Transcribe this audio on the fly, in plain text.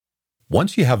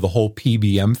Once you have the whole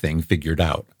PBM thing figured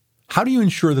out, how do you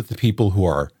ensure that the people who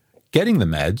are getting the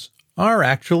meds are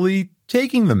actually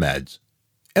taking the meds?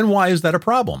 And why is that a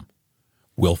problem?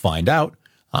 We'll find out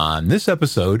on this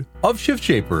episode of Shift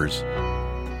Shapers.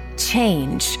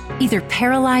 Change either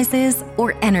paralyzes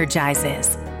or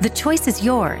energizes. The choice is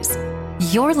yours.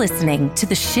 You're listening to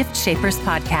the Shift Shapers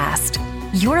podcast.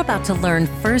 You're about to learn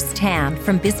firsthand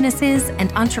from businesses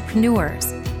and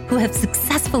entrepreneurs who have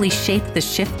successfully shaped the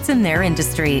shifts in their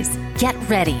industries. Get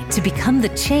ready to become the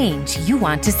change you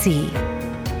want to see.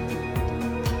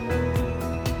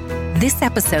 This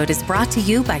episode is brought to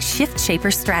you by Shift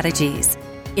Shaper Strategies.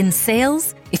 In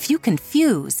sales, if you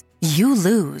confuse, you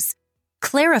lose.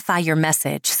 Clarify your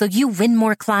message so you win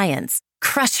more clients,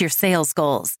 crush your sales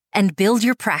goals, and build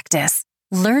your practice.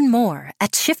 Learn more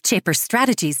at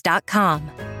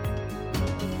shiftshaperstrategies.com.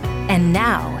 And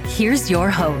now, here's your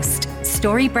host,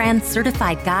 StoryBrand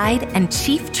Certified Guide and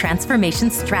Chief Transformation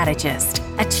Strategist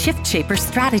at Shift Shaper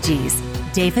Strategies,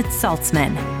 David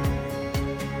Saltzman.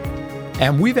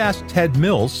 And we've asked Ted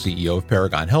Mills, CEO of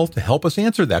Paragon Health, to help us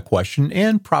answer that question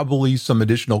and probably some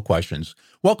additional questions.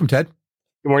 Welcome, Ted.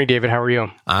 Good morning, David. How are you?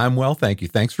 I'm well, thank you.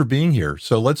 Thanks for being here.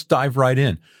 So let's dive right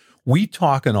in. We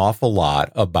talk an awful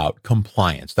lot about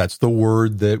compliance. That's the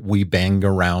word that we bang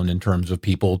around in terms of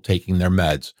people taking their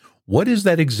meds. What is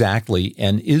that exactly?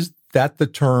 And is that the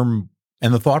term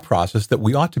and the thought process that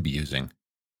we ought to be using?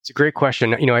 It's a great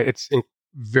question. It's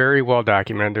very well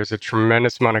documented. There's a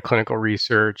tremendous amount of clinical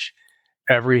research.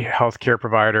 Every healthcare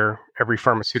provider, every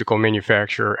pharmaceutical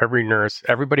manufacturer, every nurse,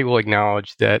 everybody will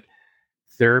acknowledge that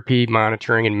therapy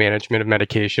monitoring and management of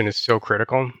medication is so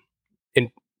critical. And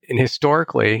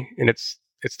historically, and it's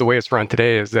the way it's run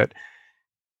today, is that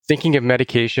thinking of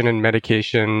medication and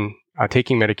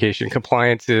taking medication,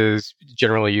 compliance is a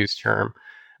generally used term.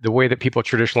 The way that people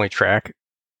traditionally track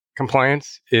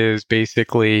compliance is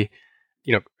basically,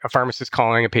 a pharmacist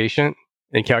calling a patient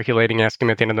and calculating, asking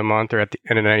them at the end of the month or at the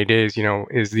end of 90 days,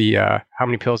 is the how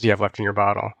many pills do you have left in your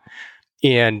bottle?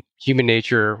 And human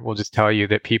nature will just tell you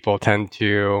that people tend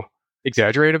to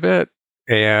exaggerate a bit,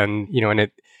 and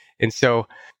so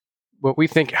what we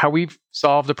think, how we've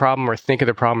solved the problem or think of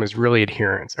the problem is really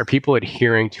adherence. Are people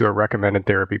adhering to a recommended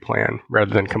therapy plan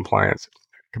rather than compliance?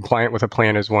 Compliant with a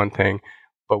plan is one thing,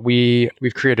 but we've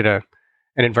created an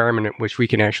environment in which we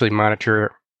can actually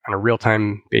monitor on a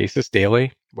real-time basis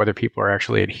daily whether people are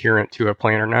actually adherent to a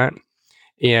plan or not.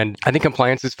 And I think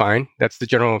compliance is fine. That's the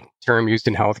general term used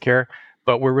in healthcare,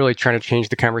 but we're really trying to change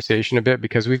the conversation a bit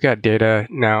because we've got data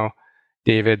now,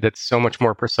 David, that's so much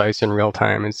more precise in real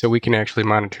time. And so we can actually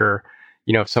monitor,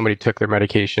 if somebody took their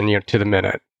medication, to the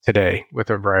minute today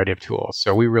with a variety of tools.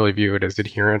 So we really view it as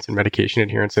adherence and medication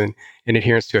adherence and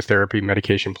adherence to a therapy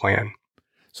medication plan.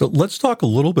 So let's talk a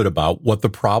little bit about what the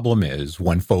problem is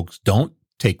when folks don't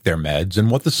take their meds and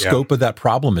what the scope of that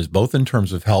problem is, both in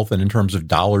terms of health and in terms of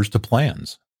dollars to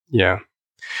plans. Yeah,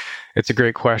 it's a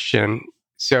great question.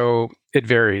 So it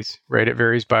varies, right? It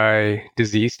varies by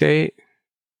disease state.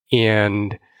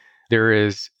 And there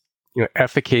is,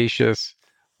 efficacious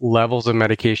levels of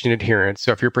medication adherence.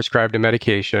 So if you're prescribed a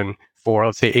medication for,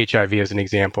 let's say, HIV as an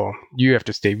example, you have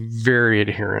to stay very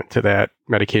adherent to that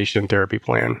medication therapy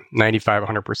plan, 95,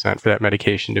 100% for that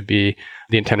medication to be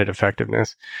the intended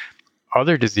effectiveness.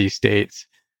 Other disease states,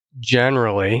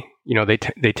 generally,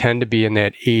 they tend to be in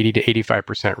that 80 to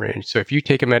 85% range. So if you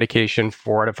take a medication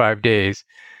 4 to 5 days,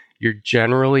 you're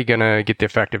generally going to get the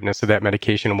effectiveness of that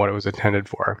medication and what it was intended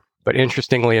for. But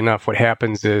interestingly enough, what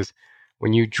happens is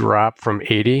when you drop from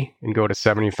 80 and go to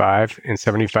 75 and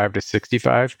 75 to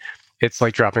 65, it's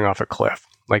like dropping off a cliff.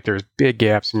 Like there's big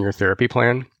gaps in your therapy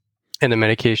plan and the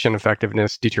medication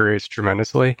effectiveness deteriorates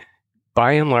tremendously.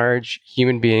 By and large,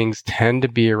 human beings tend to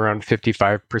be around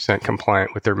 55%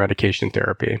 compliant with their medication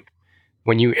therapy.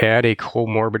 When you add a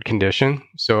comorbid condition,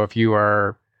 so if you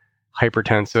are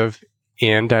hypertensive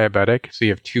and diabetic, so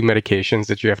you have two medications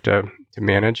that you have to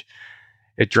manage,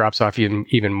 it drops off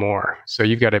even more. So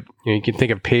you've got you can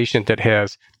think of a patient that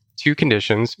has two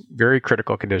conditions, very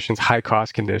critical conditions, high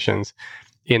cost conditions,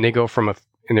 and they go from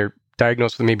and they're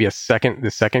diagnosed with maybe the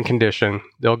second condition,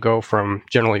 they'll go from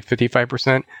generally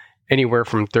 55%, anywhere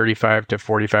from 35 to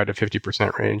 45 to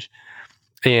 50% range.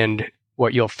 And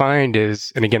what you'll find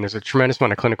is, and again, there's a tremendous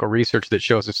amount of clinical research that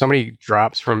shows if somebody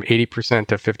drops from 80%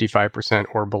 to 55%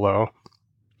 or below,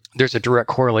 there's a direct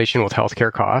correlation with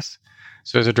healthcare costs.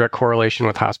 So there's a direct correlation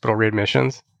with hospital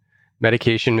readmissions,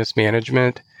 medication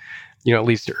mismanagement, it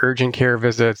leads to urgent care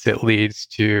visits. It leads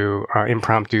to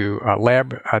impromptu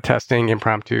lab testing,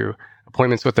 impromptu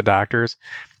appointments with the doctors.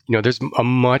 There's a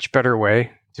much better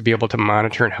way to be able to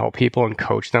monitor and help people and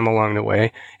coach them along the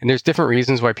way. And there's different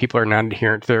reasons why people are not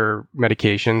adherent to their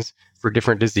medications for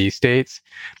different disease states.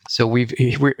 So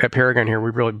we're at Paragon here,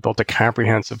 we've really built a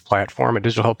comprehensive platform, a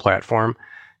digital health platform,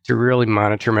 to really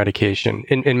monitor medication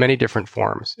in many different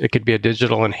forms. It could be a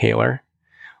digital inhaler,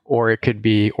 or it could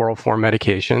be oral form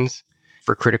medications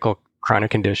for critical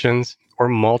chronic conditions, or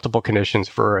multiple conditions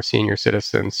for a senior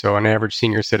citizen. So an average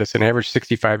senior citizen, average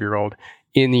 65-year-old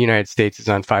in the United States is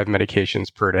on 5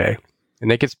 medications per day. And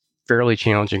that gets fairly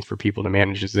challenging for people to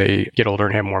manage as they get older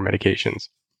and have more medications.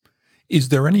 Is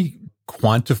there any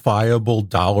quantifiable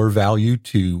dollar value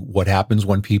to what happens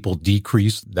when people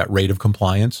decrease that rate of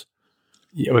compliance?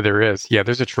 Yeah, well, there is. Yeah,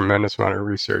 there's a tremendous amount of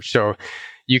research. So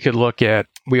you could look at,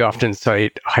 we often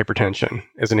cite hypertension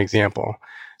as an example.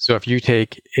 So if you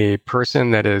take a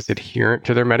person that is adherent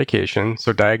to their medication,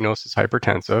 so diagnosed as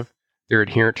hypertensive, they're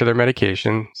adherent to their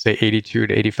medication, say 82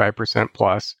 to 85%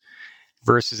 plus,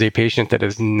 versus a patient that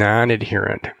is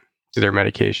non-adherent to their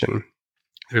medication.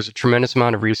 There's a tremendous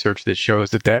amount of research that shows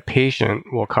that that patient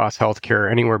will cost healthcare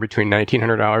anywhere between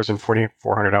 $1,900 and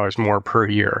 $4,400 more per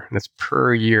year. And that's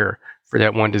per year for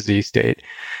that one disease state.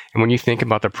 And when you think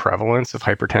about the prevalence of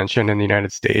hypertension in the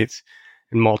United States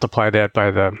and multiply that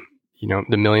by the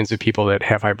millions of people that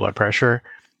have high blood pressure,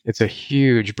 it's a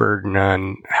huge burden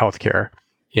on healthcare.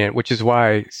 And which is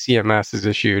why CMS has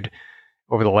issued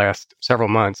over the last several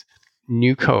months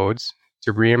new codes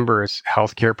to reimburse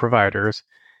healthcare providers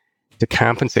to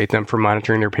compensate them for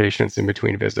monitoring their patients in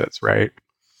between visits, right?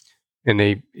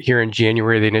 And here in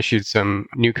January, they issued some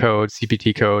new codes,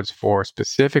 CPT codes, for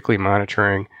specifically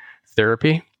monitoring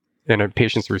therapy and a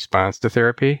patient's response to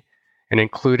therapy. And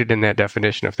included in that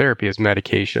definition of therapy is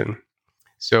medication.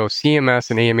 So CMS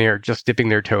and AMA are just dipping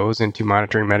their toes into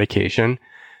monitoring medication,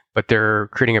 but they're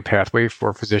creating a pathway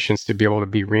for physicians to be able to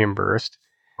be reimbursed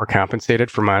or compensated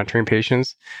for monitoring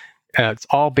patients. It's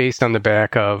all based on the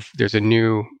back of there's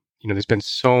been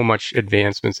so much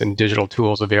advancements in digital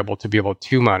tools available to be able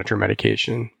to monitor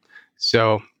medication.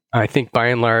 So I think by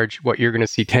and large, what you're going to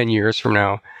see 10 years from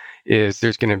now is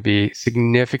there's going to be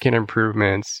significant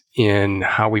improvements in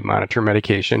how we monitor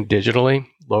medication digitally,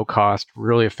 low cost,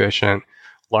 really efficient,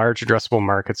 large addressable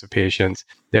markets of patients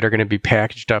that are going to be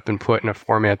packaged up and put in a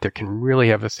format that can really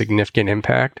have a significant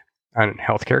impact on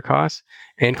healthcare costs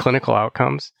and clinical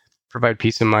outcomes, provide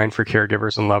peace of mind for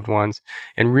caregivers and loved ones,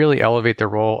 and really elevate the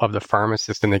role of the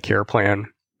pharmacist in the care plan.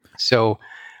 So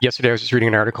yesterday I was just reading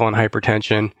an article on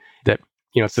hypertension that,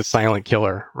 it's a silent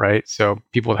killer, right? So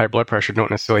people with high blood pressure don't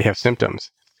necessarily have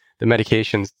symptoms. The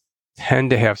medications tend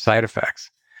to have side effects.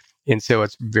 And so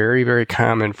it's very, very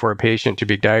common for a patient to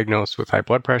be diagnosed with high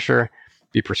blood pressure,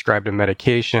 be prescribed a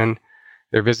medication.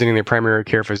 They're visiting their primary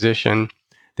care physician.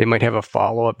 They might have a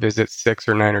follow-up visit 6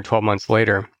 or 9 or 12 months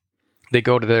later. They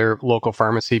go to their local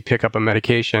pharmacy, pick up a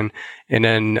medication, and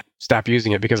then stop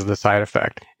using it because of the side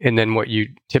effect. And then what you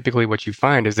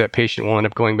find is that patient will end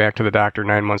up going back to the doctor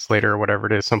 9 months later or whatever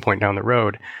it is, some point down the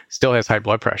road, still has high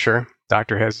blood pressure.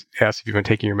 Doctor has asked if you've been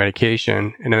taking your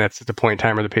medication. And then that's at the point in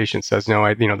time where the patient says,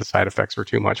 no, the side effects were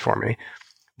too much for me.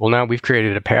 Well, now we've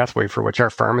created a pathway for which our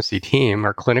pharmacy team,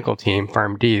 our clinical team,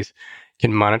 PharmDs,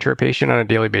 can monitor a patient on a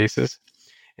daily basis.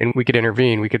 And we could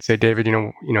intervene. We could say, David,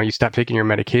 you stopped taking your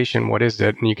medication. What is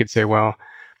it? And you could say, well,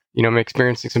 I'm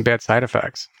experiencing some bad side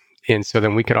effects. And so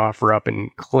then we could offer up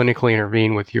and clinically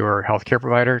intervene with your healthcare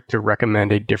provider to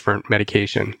recommend a different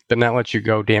medication, but not let you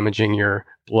go damaging your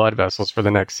blood vessels for the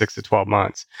next 6 to 12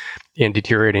 months and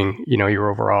deteriorating,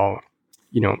 your overall,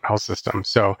 health system.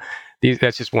 So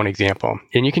that's just one example.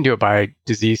 And you can do it by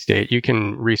disease state. You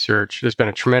can research. There's been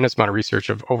a tremendous amount of research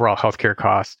of overall healthcare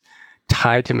costs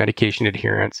tied to medication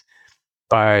adherence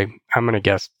by, I'm going to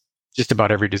guess, just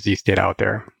about every disease state out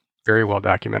there. Very well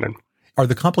documented. Are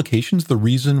the complications the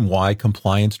reason why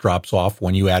compliance drops off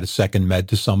when you add a second med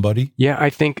to somebody? Yeah, I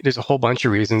think there's a whole bunch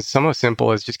of reasons. Some as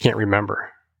simple as just can't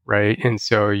remember, right? And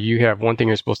so you have one thing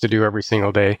you're supposed to do every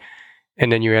single day,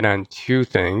 and then you add on 2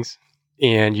 things,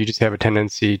 and you just have a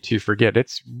tendency to forget.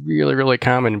 It's really, really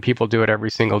common, and people do it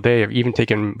every single day. I've even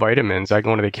taken vitamins. I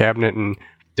go into the cabinet and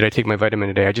did I take my vitamin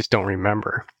today? I just don't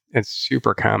remember. It's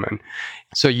super common.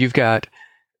 So you've got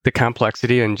the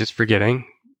complexity and just forgetting.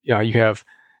 You have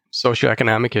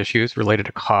socioeconomic issues related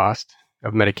to cost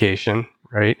of medication,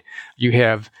 right? You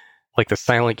have like the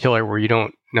silent killer where you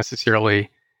don't necessarily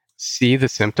see the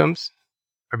symptoms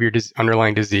of your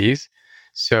underlying disease.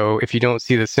 So if you don't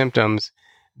see the symptoms,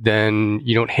 then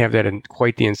you don't have that in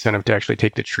quite the incentive to actually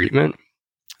take the treatment.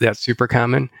 That's super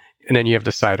common. And then you have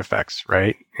the side effects,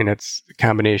 right? And it's a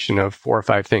combination of 4 or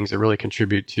 5 things that really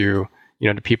contribute to,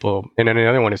 to people. And then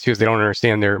another one is too, is they don't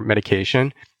understand their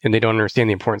medication and they don't understand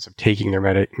the importance of taking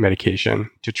their medication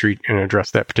to treat and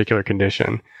address that particular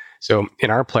condition. So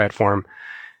in our platform,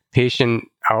 patient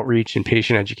outreach and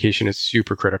patient education is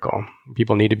super critical.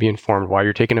 People need to be informed why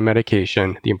you're taking a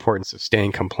medication, the importance of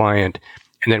staying compliant,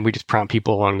 and then we just prompt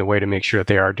people along the way to make sure that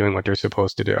they are doing what they're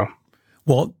supposed to do.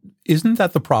 Well, isn't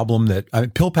that the problem that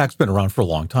PillPack's been around for a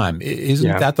long time?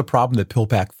 Isn't that the problem that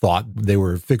PillPack thought they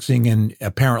were fixing and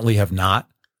apparently have not?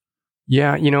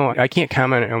 Yeah, I can't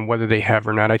comment on whether they have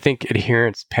or not. I think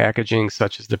adherence packaging,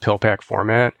 such as the PillPack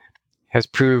format, has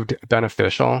proved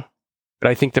beneficial. But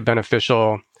I think the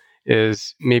beneficial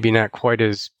is maybe not quite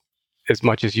as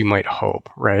much as you might hope,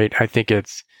 right? I think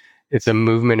it's a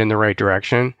movement in the right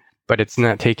direction, but it's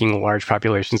not taking large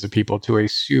populations of people to a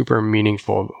super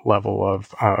meaningful level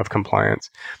of compliance.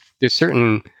 There's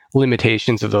certain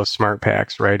limitations of those smart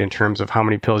packs, right, in terms of how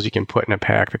many pills you can put in a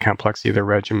pack, the complexity of the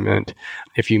regimen.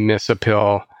 If you miss a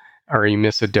pill or you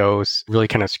miss a dose, really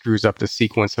kind of screws up the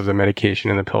sequence of the medication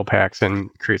in the pill packs and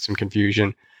creates some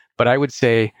confusion. But I would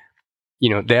say,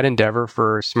 that endeavor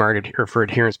for for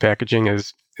adherence packaging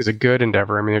is a good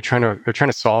endeavor. I mean, they're trying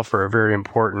to solve for a very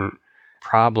important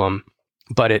problem,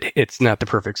 but it's not the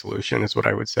perfect solution, is what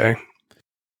I would say.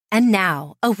 And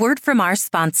now, a word from our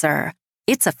sponsor.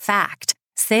 It's a fact.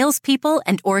 Salespeople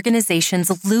and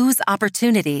organizations lose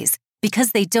opportunities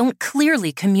because they don't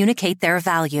clearly communicate their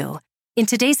value. In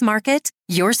today's market,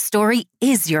 your story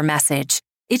is your message.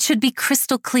 It should be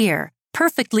crystal clear,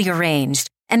 perfectly arranged,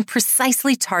 and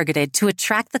precisely targeted to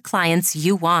attract the clients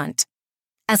you want.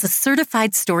 As a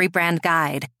certified story brand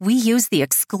guide, we use the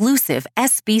exclusive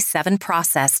SB7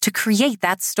 process to create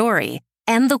that story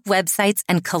and the websites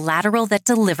and collateral that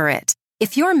deliver it.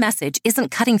 If your message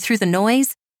isn't cutting through the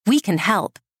noise, we can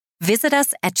help. Visit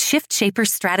us at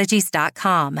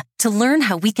shiftshaperstrategies.com to learn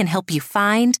how we can help you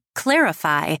find,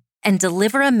 clarify, and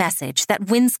deliver a message that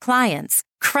wins clients,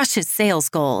 crushes sales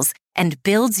goals, and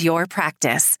builds your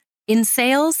practice. In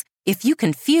sales, if you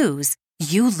confuse,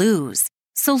 you lose.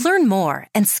 So learn more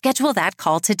and schedule that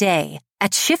call today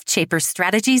at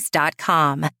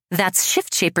shiftshaperstrategies.com. That's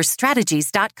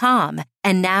shiftshaperstrategies.com.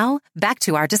 And now, back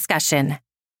to our discussion.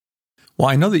 Well,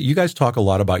 I know that you guys talk a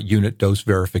lot about unit dose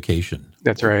verification.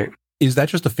 That's right. Is that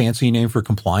just a fancy name for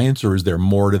compliance, or is there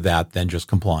more to that than just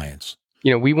compliance?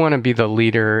 We want to be the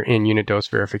leader in unit dose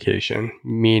verification,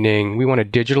 meaning we want to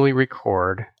digitally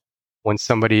record when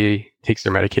somebody takes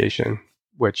their medication,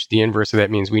 which the inverse of that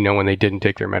means we know when they didn't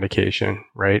take their medication,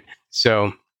 right?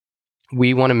 So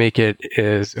we want to make it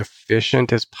as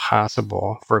efficient as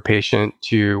possible for a patient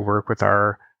to work with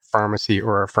our pharmacy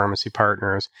or our pharmacy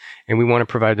partners. And we want to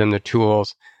provide them the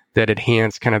tools that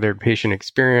enhance kind of their patient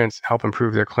experience, help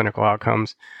improve their clinical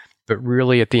outcomes. But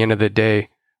really, at the end of the day,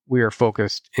 we are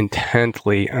focused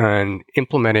intently on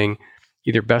implementing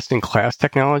either best-in-class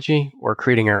technology or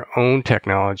creating our own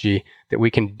technology that we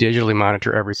can digitally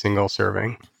monitor every single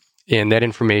serving. And that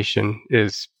information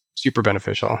is super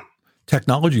beneficial.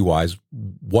 Technology-wise,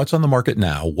 what's on the market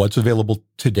now? What's available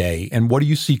today? And what do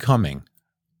you see coming?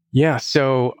 Yeah,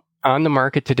 so on the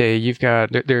market today,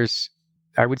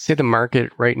 I would say the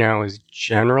market right now is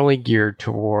generally geared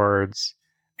towards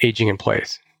aging in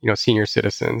place, senior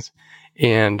citizens.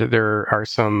 And there are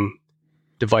some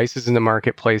devices in the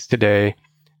marketplace today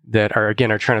that are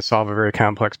trying to solve a very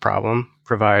complex problem,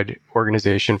 provide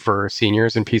organization for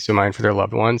seniors and peace of mind for their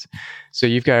loved ones. So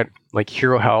you've got like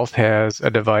Hero Health has a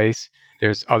device.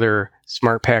 There's other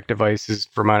smart pack devices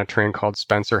for monitoring called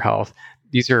Spencer Health.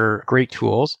 These are great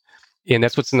tools, and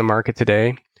that's what's in the market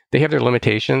today. They have their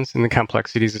limitations and the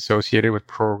complexities associated with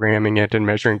programming it and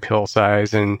measuring pill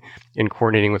size and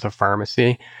coordinating with a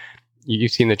pharmacy.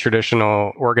 You've seen the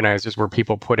traditional organizers where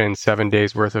people put in 7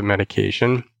 days worth of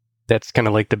medication. That's kind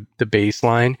of like the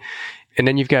baseline. And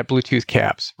then you've got Bluetooth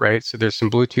caps, right? So there's some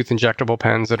Bluetooth injectable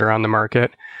pens that are on the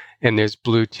market, and there's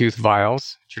Bluetooth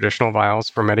vials, traditional vials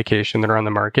for medication that are on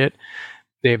the market.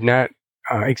 They have not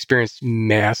experienced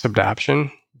mass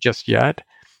adoption just yet,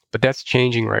 but that's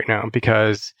changing right now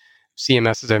because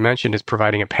CMS, as I mentioned, is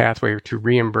providing a pathway to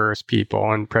reimburse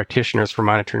people and practitioners for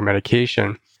monitoring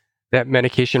medication. That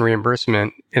medication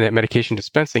reimbursement and that medication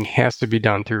dispensing has to be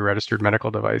done through registered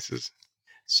medical devices.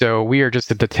 So we are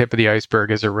just at the tip of the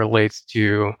iceberg as it relates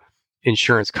to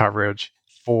insurance coverage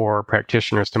for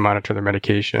practitioners to monitor their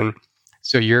medication.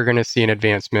 So you're going to see an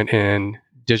advancement in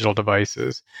digital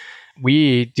devices.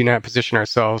 We do not position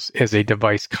ourselves as a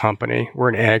device company. We're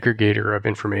an aggregator of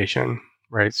information,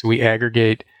 right? So we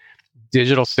aggregate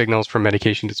digital signals from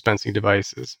medication dispensing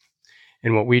devices.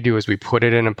 And what we do is we put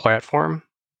it in a platform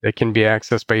that can be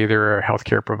accessed by either a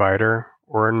healthcare provider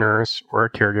or a nurse or a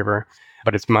caregiver.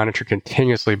 but it's monitored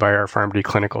continuously by our PharmD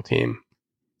clinical team.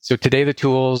 So today the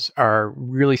tools are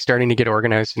really starting to get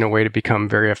organized in a way to become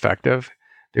very effective.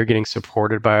 They're getting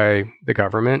supported by the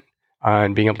government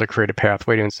and being able to create a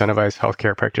pathway to incentivize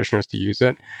healthcare practitioners to use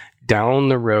it. Down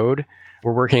the road,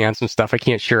 we're working on some stuff. I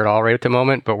can't share it all right at the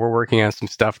moment, but we're working on some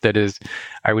stuff that is,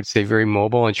 I would say, very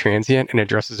mobile and transient and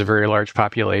addresses a very large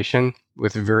population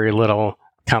with very little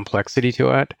complexity to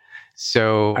it.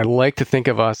 So I like to think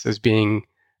of us as being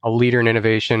a leader in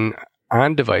innovation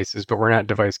on devices, but we're not a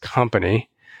device company.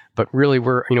 But really,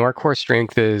 our core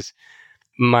strength is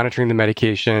monitoring the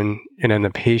medication and then the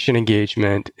patient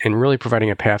engagement and really providing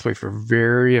a pathway for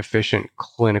very efficient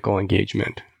clinical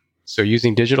engagement. So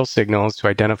using digital signals to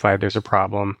identify there's a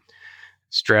problem,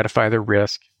 stratify the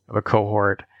risk of a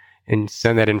cohort, and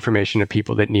send that information to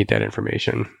people that need that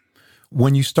information.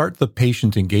 When you start the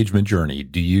patient engagement journey,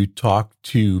 do you talk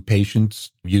to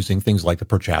patients using things like the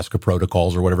Prochaska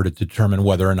protocols or whatever to determine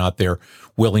whether or not they're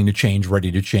willing to change,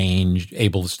 ready to change,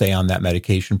 able to stay on that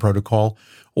medication protocol?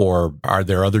 Or are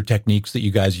there other techniques that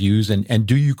you guys use? And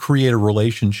do you create a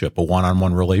relationship, a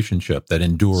one-on-one relationship that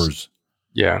endures?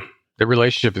 Yeah, the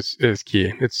relationship is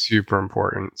key. It's super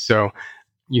important. So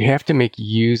you have to make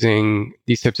using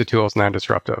these types of tools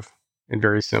non-disruptive and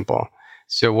very simple.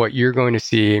 So what you're going to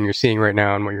see, and you're seeing right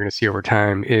now, and what you're going to see over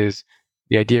time is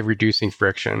the idea of reducing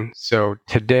friction. So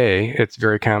today, it's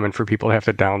very common for people to have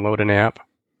to download an app.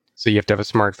 So you have to have a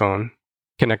smartphone,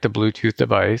 connect a Bluetooth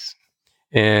device,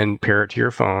 and pair it to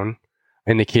your phone.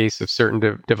 In the case of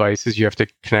certain devices, you have to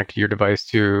connect your device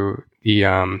to the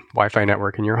Wi-Fi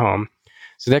network in your home.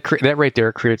 So that right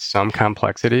there creates some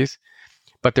complexities,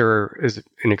 but there is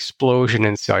an explosion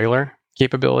in cellular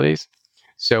capabilities.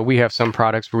 So we have some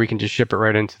products where we can just ship it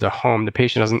right into the home. The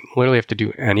patient doesn't literally have to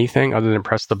do anything other than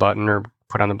press the button or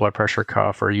put on the blood pressure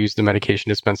cuff or use the medication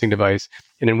dispensing device.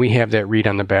 And then we have that read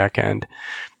on the back end.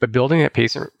 But building that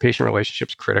patient relationship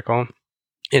is critical.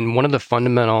 And one of the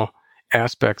fundamental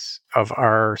aspects of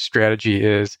our strategy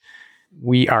is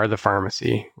we are the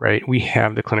pharmacy, right? We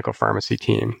have the clinical pharmacy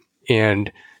team.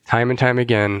 And time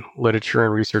again, literature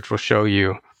and research will show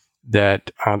you that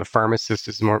the pharmacist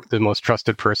is the most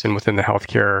trusted person within the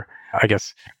healthcare,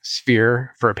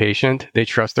 sphere for a patient. They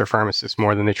trust their pharmacist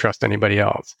more than they trust anybody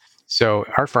else. So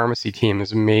our pharmacy team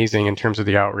is amazing in terms of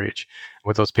the outreach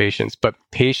with those patients. But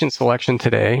patient selection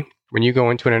today, when you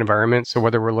go into an environment, so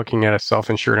whether we're looking at a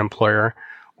self-insured employer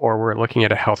or we're looking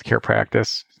at a healthcare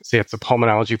practice, say it's a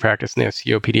pulmonology practice and they have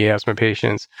COPD asthma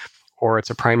patients, or it's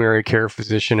a primary care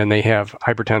physician and they have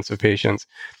hypertensive patients,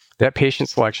 that patient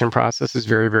selection process is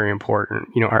very, very important.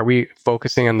 Are we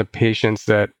focusing on the patients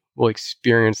that will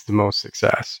experience the most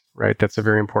success, right? That's a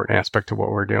very important aspect of what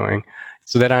we're doing.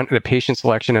 So that the patient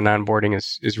selection and onboarding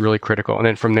is really critical. And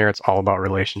then from there, it's all about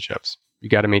relationships. You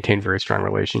got to maintain very strong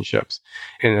relationships.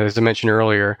 And as I mentioned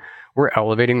earlier, we're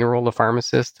elevating the role of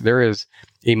pharmacist. There is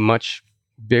a much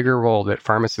bigger role that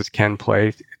pharmacists can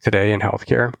play today in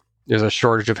healthcare. There's a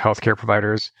shortage of healthcare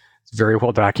providers. It's very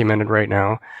well documented right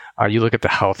now. You look at the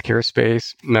healthcare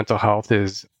space, mental health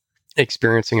is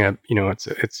experiencing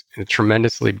it's a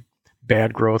tremendously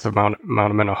bad growth amount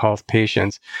of mental health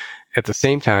patients. At the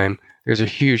same time, there's a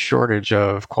huge shortage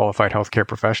of qualified healthcare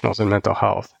professionals in mental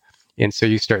health. And so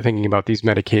you start thinking about these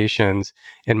medications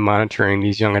and monitoring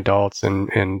these young adults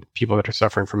and people that are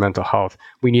suffering from mental health.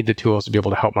 We need the tools to be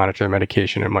able to help monitor the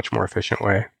medication in a much more efficient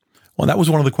way. Well, that was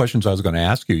one of the questions I was going to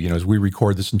ask you. As we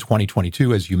record this in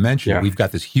 2022, as you mentioned, We've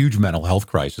got this huge mental health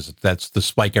crisis. That's the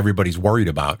spike everybody's worried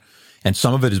about. And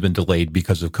some of it has been delayed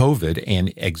because of COVID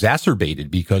and exacerbated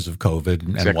because of COVID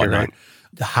and exactly whatnot. Right.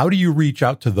 How do you reach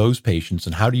out to those patients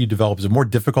and how do you develop? Is it more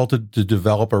difficult to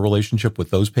develop a relationship with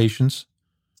those patients?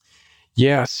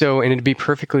 Yeah. So, and to be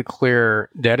perfectly clear,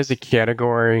 that is a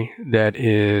category that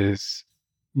is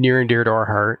near and dear to our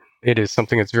heart. It is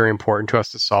something that's very important to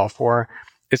us to solve for.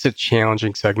 It's a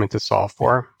challenging segment to solve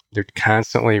for. They're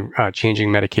constantly changing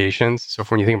medications. So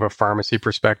when you think about a pharmacy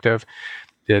perspective,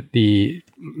 that the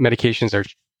medications are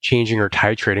changing or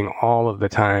titrating all of the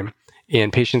time,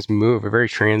 and patients move, are very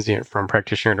transient from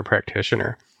practitioner to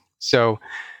practitioner. So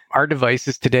our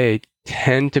devices today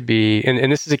tend to be,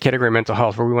 and this is a category of mental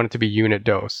health where we want it to be unit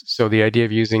dose. So the idea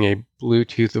of using a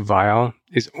Bluetooth vial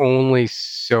is only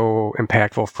so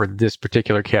impactful for this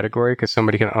particular category because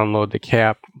somebody can unload the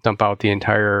cap, dump out the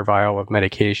entire vial of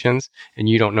medications, and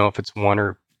you don't know if it's 1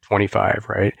 or 25,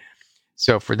 right?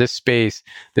 So for this space,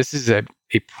 this is a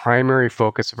primary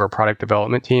focus of our product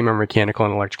development team, our mechanical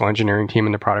and electrical engineering team,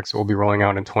 and the products that we'll be rolling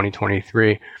out in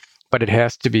 2023. But it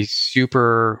has to be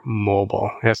super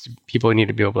mobile. People need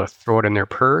to be able to throw it in their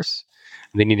purse.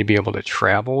 They need to be able to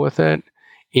travel with it.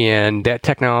 And that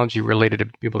technology related to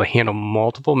be able to handle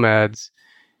multiple meds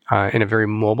in a very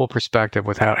mobile perspective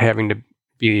without having to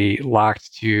be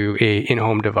locked to a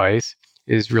in-home device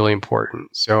is really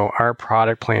important. So our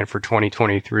product plan for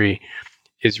 2023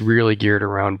 is really geared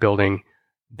around building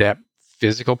that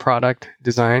physical product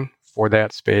design for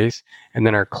that space, and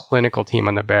then our clinical team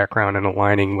on the background and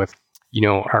aligning with,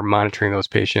 our monitoring those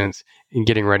patients and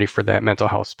getting ready for that mental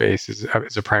health space is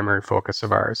a primary focus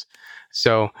of ours.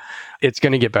 So it's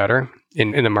going to get better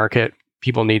in the market.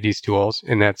 People need these tools,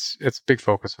 and it's a big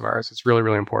focus of ours. It's really,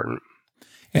 really important.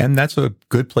 And that's a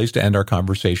good place to end our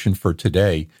conversation for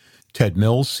today. Ted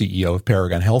Mills, CEO of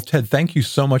Paragon Health. Ted, thank you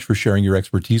so much for sharing your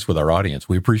expertise with our audience.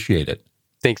 We appreciate it.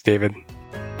 Thanks, David.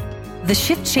 The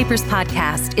Shift Shapers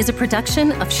podcast is a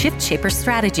production of Shift Shaper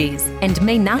Strategies and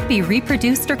may not be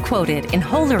reproduced or quoted in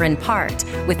whole or in part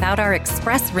without our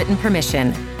express written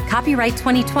permission. Copyright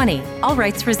 2020, all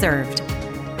rights reserved.